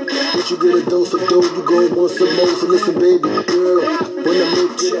 Once you get a dose of dough, you gon' want some more. So listen, baby girl. When I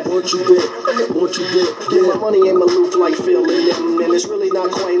make it, I want you there. Yeah, my money ain't Maloof like Phil and it's really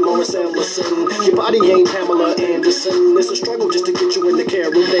not quite Lawrence Ellison. Your body ain't Pamela Anderson. It's a struggle just to get you in the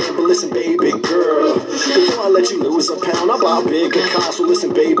caravan. But listen, baby girl, before I let you lose a pound, I'll buy a bigger car. So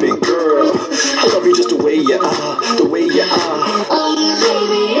listen, baby girl, I love you just the way you are, the way you are. Oh,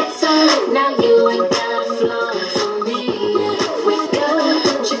 baby, it's alright now. You ain't got flaws for me. If we go,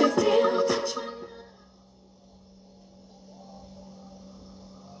 but you can still touch my love.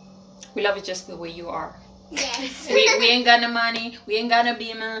 We love you just the way you are. Yes. We ain't got no money. We ain't got no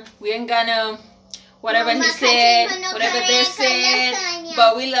beamer. We ain't got no whatever No he country said, for no whatever they Korean said. lasagna.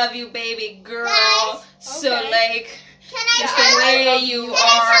 But we love you, baby girl. Guys, So okay. like, Can I just tell the way them? you Can I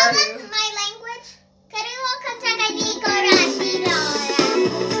tell are. them my language? Kariwa kanta kaibigan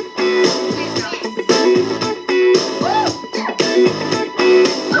Rashida.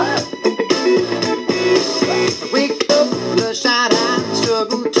 Wake up, bloodshot eyes,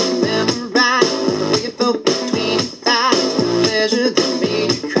 struggle to memorize the way you felt between your thighs, the pleasure that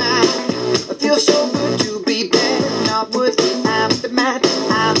made you cry. I feel so good to be bad, not worth the aftermath.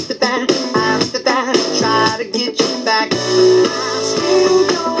 After that, try to get you back. I still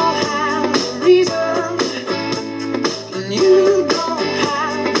don't have a reason, and you don't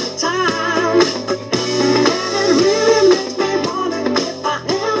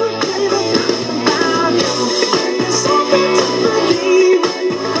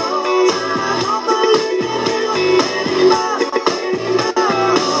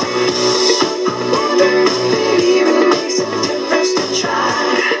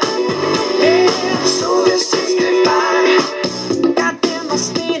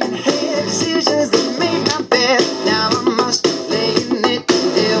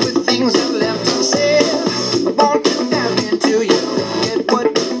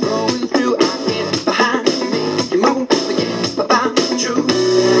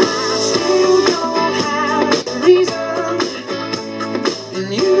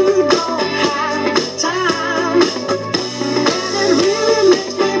when you don't have the time. And it really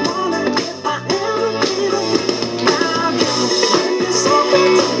makes me wonder if I ever give up. Now you give me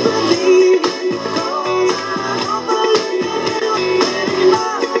something to believe in, 'cause I don't believe in you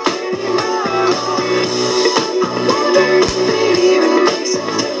anymore. I wonder if it even makes a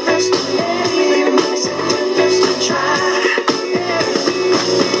difference to me. It makes a difference to try.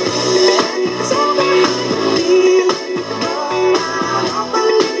 And you tell me how you feel, but I don't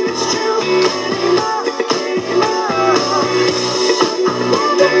believe it's true anymore. I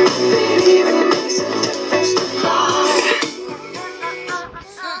wonder if it even makes a difference to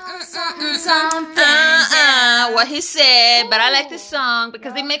What he said, but I like this song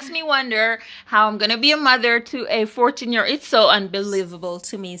because it makes me wonder how I'm gonna be a mother to a 14-year-old. It's so unbelievable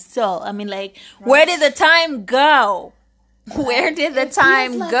to me. So I mean, like, where did the time go? Where did the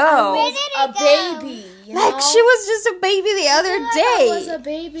time go? Where did A it go? baby. You Like, know? she was just a baby the other I was day. a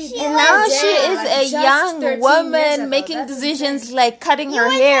baby. And now she is Like, a just young 13 years woman ago. making That's decisions insane. like cutting her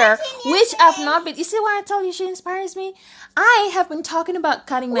were hair, 13 years which I've ago. not been. You see why I tell you she inspires me? I have been talking about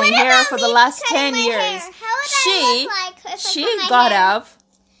cutting my What hair about for me the last cutting 10 my years. hair? How would I She, look like if I she cut my got hair? up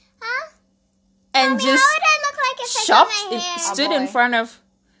Huh? and Mommy, just how would I look like if shopped, I cut my hair? stood in boy. front of.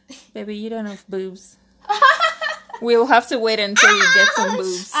 Baby, you don't have boobs. We'll have to wait until you get some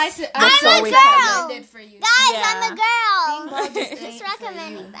boobs. I'm Before a we girl. cut it for you. Guys, Yeah. I'm a girl. bald just Just ain't for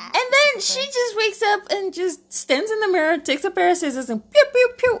recommending that. And then she just wakes up and just stands in the mirror, takes a pair of scissors, and pew pew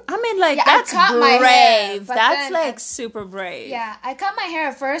pew. I mean, like, Yeah, I that's cut my hair, brave. but That's then like I- super brave. Yeah, I cut my hair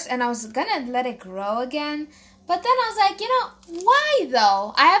at first, and I was gonna let it grow again. But then I was like, you know, why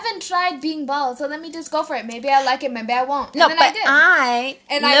though? I haven't tried being bald, so let me just go for it. Maybe I like it, maybe I won't. No, and then but I did. I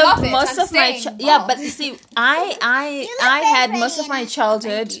I lived love it. most I'm of my staying yeah. bald. But you see, I very had most pretty of my and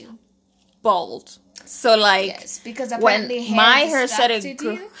childhood Thank you. bald. So like. Yes, because When apparently my hair started,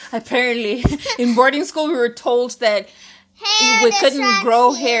 distracted you. apparently in boarding school we were told that Hair we couldn't distracts grow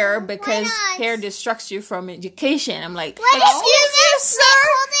you. hair Why because not? hair distracts you from education. I'm like, What excuse if me, you sir. just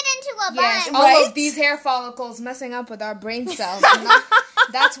hold it into a Yes, bun? all Right? of these hair follicles messing up with our brain cells.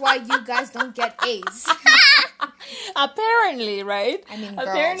 That's why you guys don't get A's. Apparently, right? I mean, girls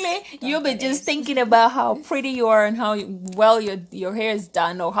apparently don't you'll be get just A's. thinking about how pretty you are and how well your hair is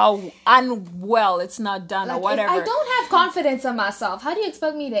done, or how unwell it's not done, or Like, if whatever. I don't have confidence in myself, how do you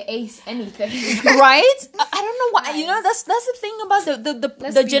expect me to ace anything? Right? I don't know why. You know, that's the thing about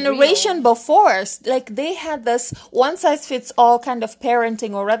Let's the be generation real. before us. Like, they had this one size fits all kind of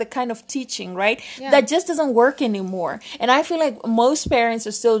parenting, or rather kind of teaching, right? Yeah. That just doesn't work anymore. And I feel like most parents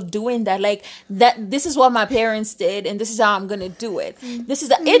are still doing that. Like, that this is what my parents did, and this is how I'm gonna do it. This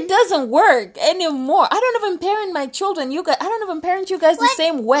is it doesn't work anymore. I don't even parent my children. You guys, I don't even parent you guys the What?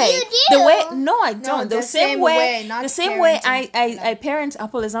 same way. You The do? way no, I don't. the the same same way, way, not the same way parenting. I parent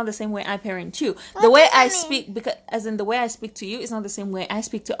Apple is not the same way I parent you. What The way does that I mean? speak, because as in the way I speak to you is not the same way I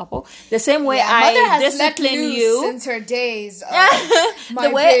speak to Apple. The same way Yeah, mother I has let discipline loose you. since her days. Of The my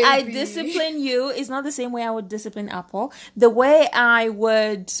way I baby. discipline you is not the same way I would discipline Apple. The way I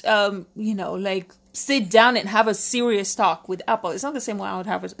would, like, sit down and have a serious talk with Apple, it's not the same way I would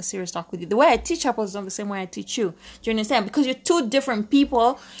have a serious talk with you. The way I teach Apple is not the same way I teach you. Do you understand? Because you're two different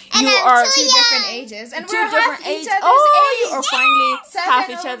people. And you I'm are too Two young. different ages, and two we're different half each ages. other's Oh, age. you are finally 7 half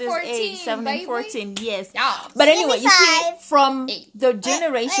each and other's 14, age. 7 and baby. 14, yes. Yeah. But anyway, you see, 25. from the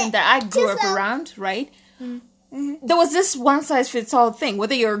generation that I grew up slow. around, right? There was this one size fits all thing.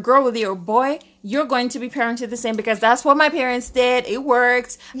 Whether you're a girl, whether you're a boy, you're going to be parented the same, because that's what my parents did. It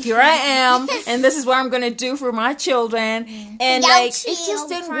worked. Here I am, and this is what I'm going to do for my children. And Yo, like, it chill, just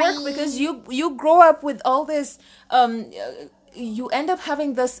didn't friend. work, because you grow up with all this. You end up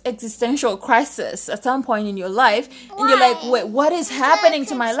having this existential crisis at some point in your life, and you're like, Why? wait, what is happening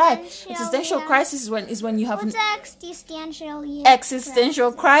to my life? Existential, Existential yeah. crisis is when you have What's an existential?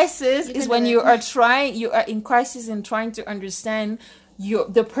 existential crisis is when you are in crisis and trying to understand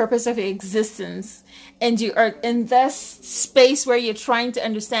the purpose of your existence, and you are in this space where you're trying to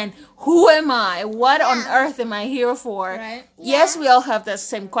understand, who am I, what on earth am I here for? Right. Yes, we all have that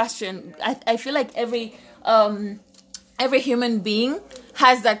same question. I feel like every human being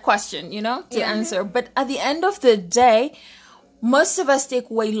has that question, to answer. But at the end of the day, most of us take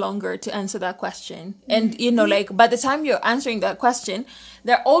way longer to answer that question. And, like, by the time you're answering that question,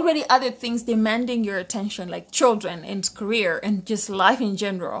 there are already other things demanding your attention, like children and career and just life in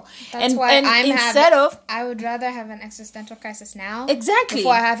general. That's and why I would rather have an existential crisis now. Exactly.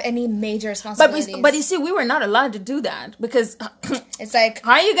 Before I have any major But responsibilities. but you see, we were not allowed to do that, because it's like,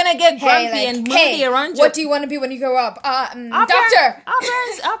 how are you gonna get grumpy hey, and moody around you? what do you want to be when you grow up? Our Doctor. Our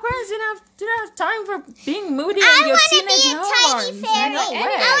parents didn't have time for being moody I in your want to teenage be a home. unicorns. fairy. I want to way. be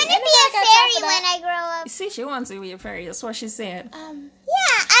a Anybody got time fairy for when that? I grow up. You see, she wants to be a fairy. That's what she said. Yeah,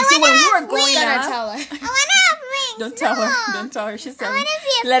 You see, I when want we to were have growing wings. Gotta up, tell her. I want to have wings. don't tell her. No. Don't tell her. She said, I want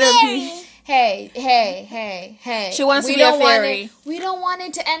to be a let fairy. her be. Hey. She wants to We be a don't want fairy. we don't want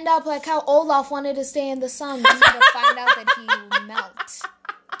it to end up like how Olaf wanted to stay in the sun. We need to find out that he will melt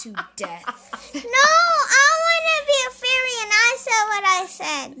to death. No, I want to be a fairy, and I said what I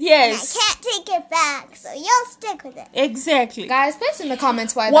said. Yes. And I can't take it back, so you'll stick with it. Exactly. Guys, post in the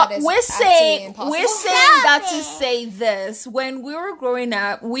comments why What that is we're actually saying, impossible. we're saying Stop that to it. say this. When we were growing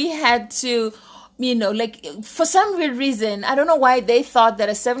up, we had to, like for some weird reason, I don't know why they thought that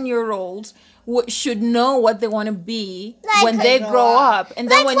a 7-year-old should know what they want to be Like when a they grow up, and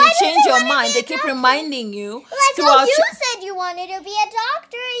then Like, when why you do change they your wanna mind, be they a keep doctor? reminding you Like how throughout. you said you wanted to be a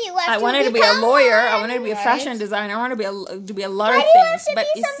doctor, you have I to wanted to be a become lawyer. one. I wanted to be a Right. fashion designer. I wanted to be a lot Why of do you have things. to But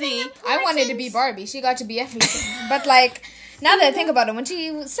be you something see, important? I wanted to be Barbie. She got to be everything. But like, now that I think about it, when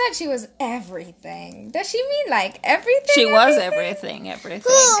she said she was everything, does she mean like everything? she was everything.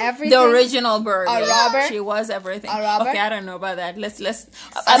 Everything. The original Barbie. A robber? She was everything. A robber? Okay, I don't know about that. Let's. A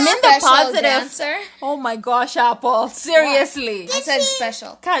I'm in the special positive. dancer? Oh my gosh, Apple! Seriously, I said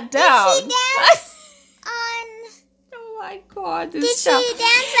special. cut down. Did she dance on... Oh my god, Did this she stuff. dance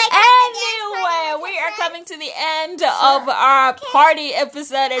like how the Anyway, dance we are party coming to the end of our party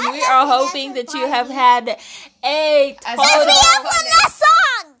episode, and we are love to hoping dance that with you have Barbie. had a As total We have one last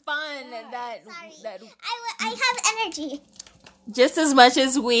song! fun that I have energy. just as much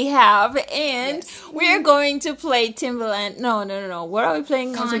as we have, and we're going to play Timbaland. No. What are we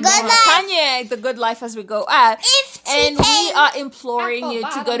playing? Kanye. Good Life. Kanye, The Good Life as we go up. If And we T-Pain- are imploring Apple you to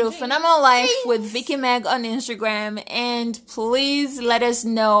bottom go to jeans. Phenomenal Life with Vicky Meg on Instagram, and please let us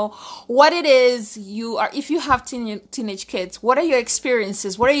know what it is you are. If you have teenage kids, what are your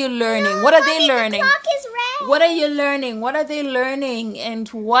experiences? What are you learning? What are they Mommy, learning? The clock is red. What are you learning? What are they learning? And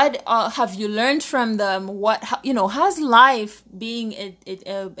what have you learned from them? How's life being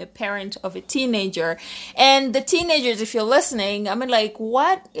a parent of a teenager? And the teenagers, if you're listening, I mean, like,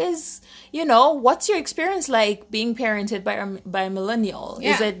 what's your experience like being parented by a millennial?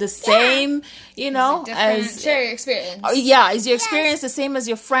 Yeah. Is it the same, as... share your experience. Yeah, is your experience the same as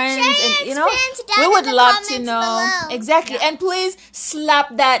your friends? Share your And experience down we in would the love to comments know. below. Exactly. And please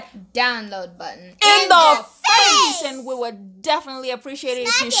slap that Download button. in the face, face. and we would definitely appreciate it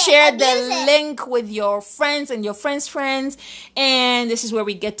if Smack you it, share the abuse it. link with your friends and your friends' friends. And this is where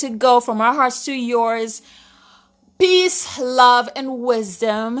we get to go from our hearts to yours. Peace, love, and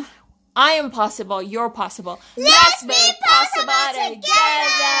wisdom. I am possible. You're possible. Let's be possible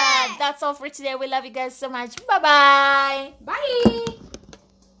together. That's all for today. We love you guys so much. Bye-bye. Bye.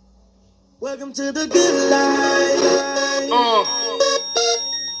 Welcome to the good life.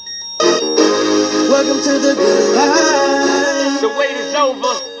 Welcome to the good life. The wait is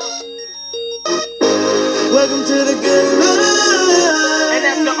over, Welcome to the good life. and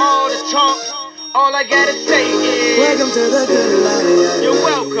after all the talk, all I gotta say is, Welcome to the good life. you're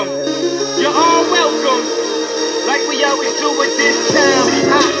welcome. You're all welcome. Like we always do at this time,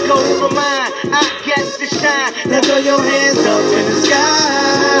 I go for mine. I get to shine. Now throw your hands up in the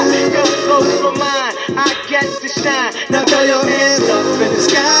sky. Go for mine. I get to shine. Now throw your hands up in the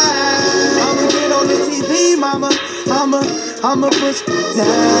sky. I'ma get on the TV, mama. I'ma push it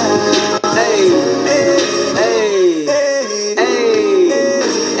down. Hey, hey,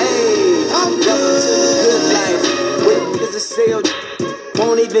 I'm welcome to the good life. Where niggas a sale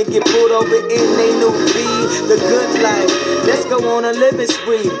won't even get pulled over in they new V. The good life. Let's go on a living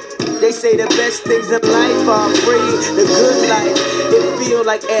spree. They say the best things in life are free. The good life. It feel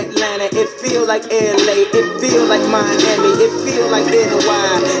like Atlanta. It feel like LA. It feel like Miami. It feel like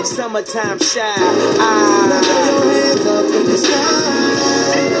NY. Summertime shy. Now throw your hands up in the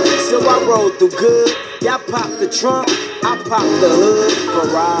sky. So I roll through good. Y'all pop the trunk, I pop the hood.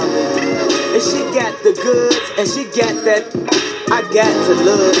 Ferrari. And she got the goods, and she got that. I got to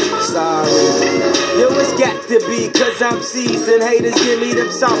look sorry. Yo, it's got to be, cause I'm seasoned. Haters give me them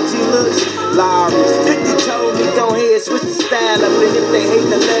salty looks. Lowry's 50 told me go ahead, switch the style up. And if they hate,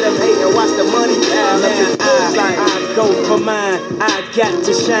 then let them hate and watch the money pile up. I go for mine, I got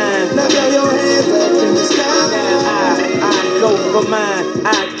to shine. Now throw your hands up in the sky. Now I go for mine,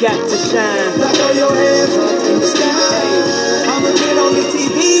 I got to shine. Now throw your hands up in the sky. I'ma get on the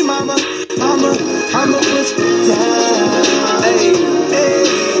TV, mama. I'ma push it down.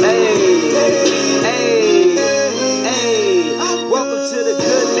 Hey, welcome to the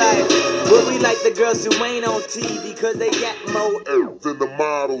good life. Where we like the girls who ain't on TV, cause they got more than the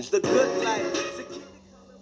models. The good life.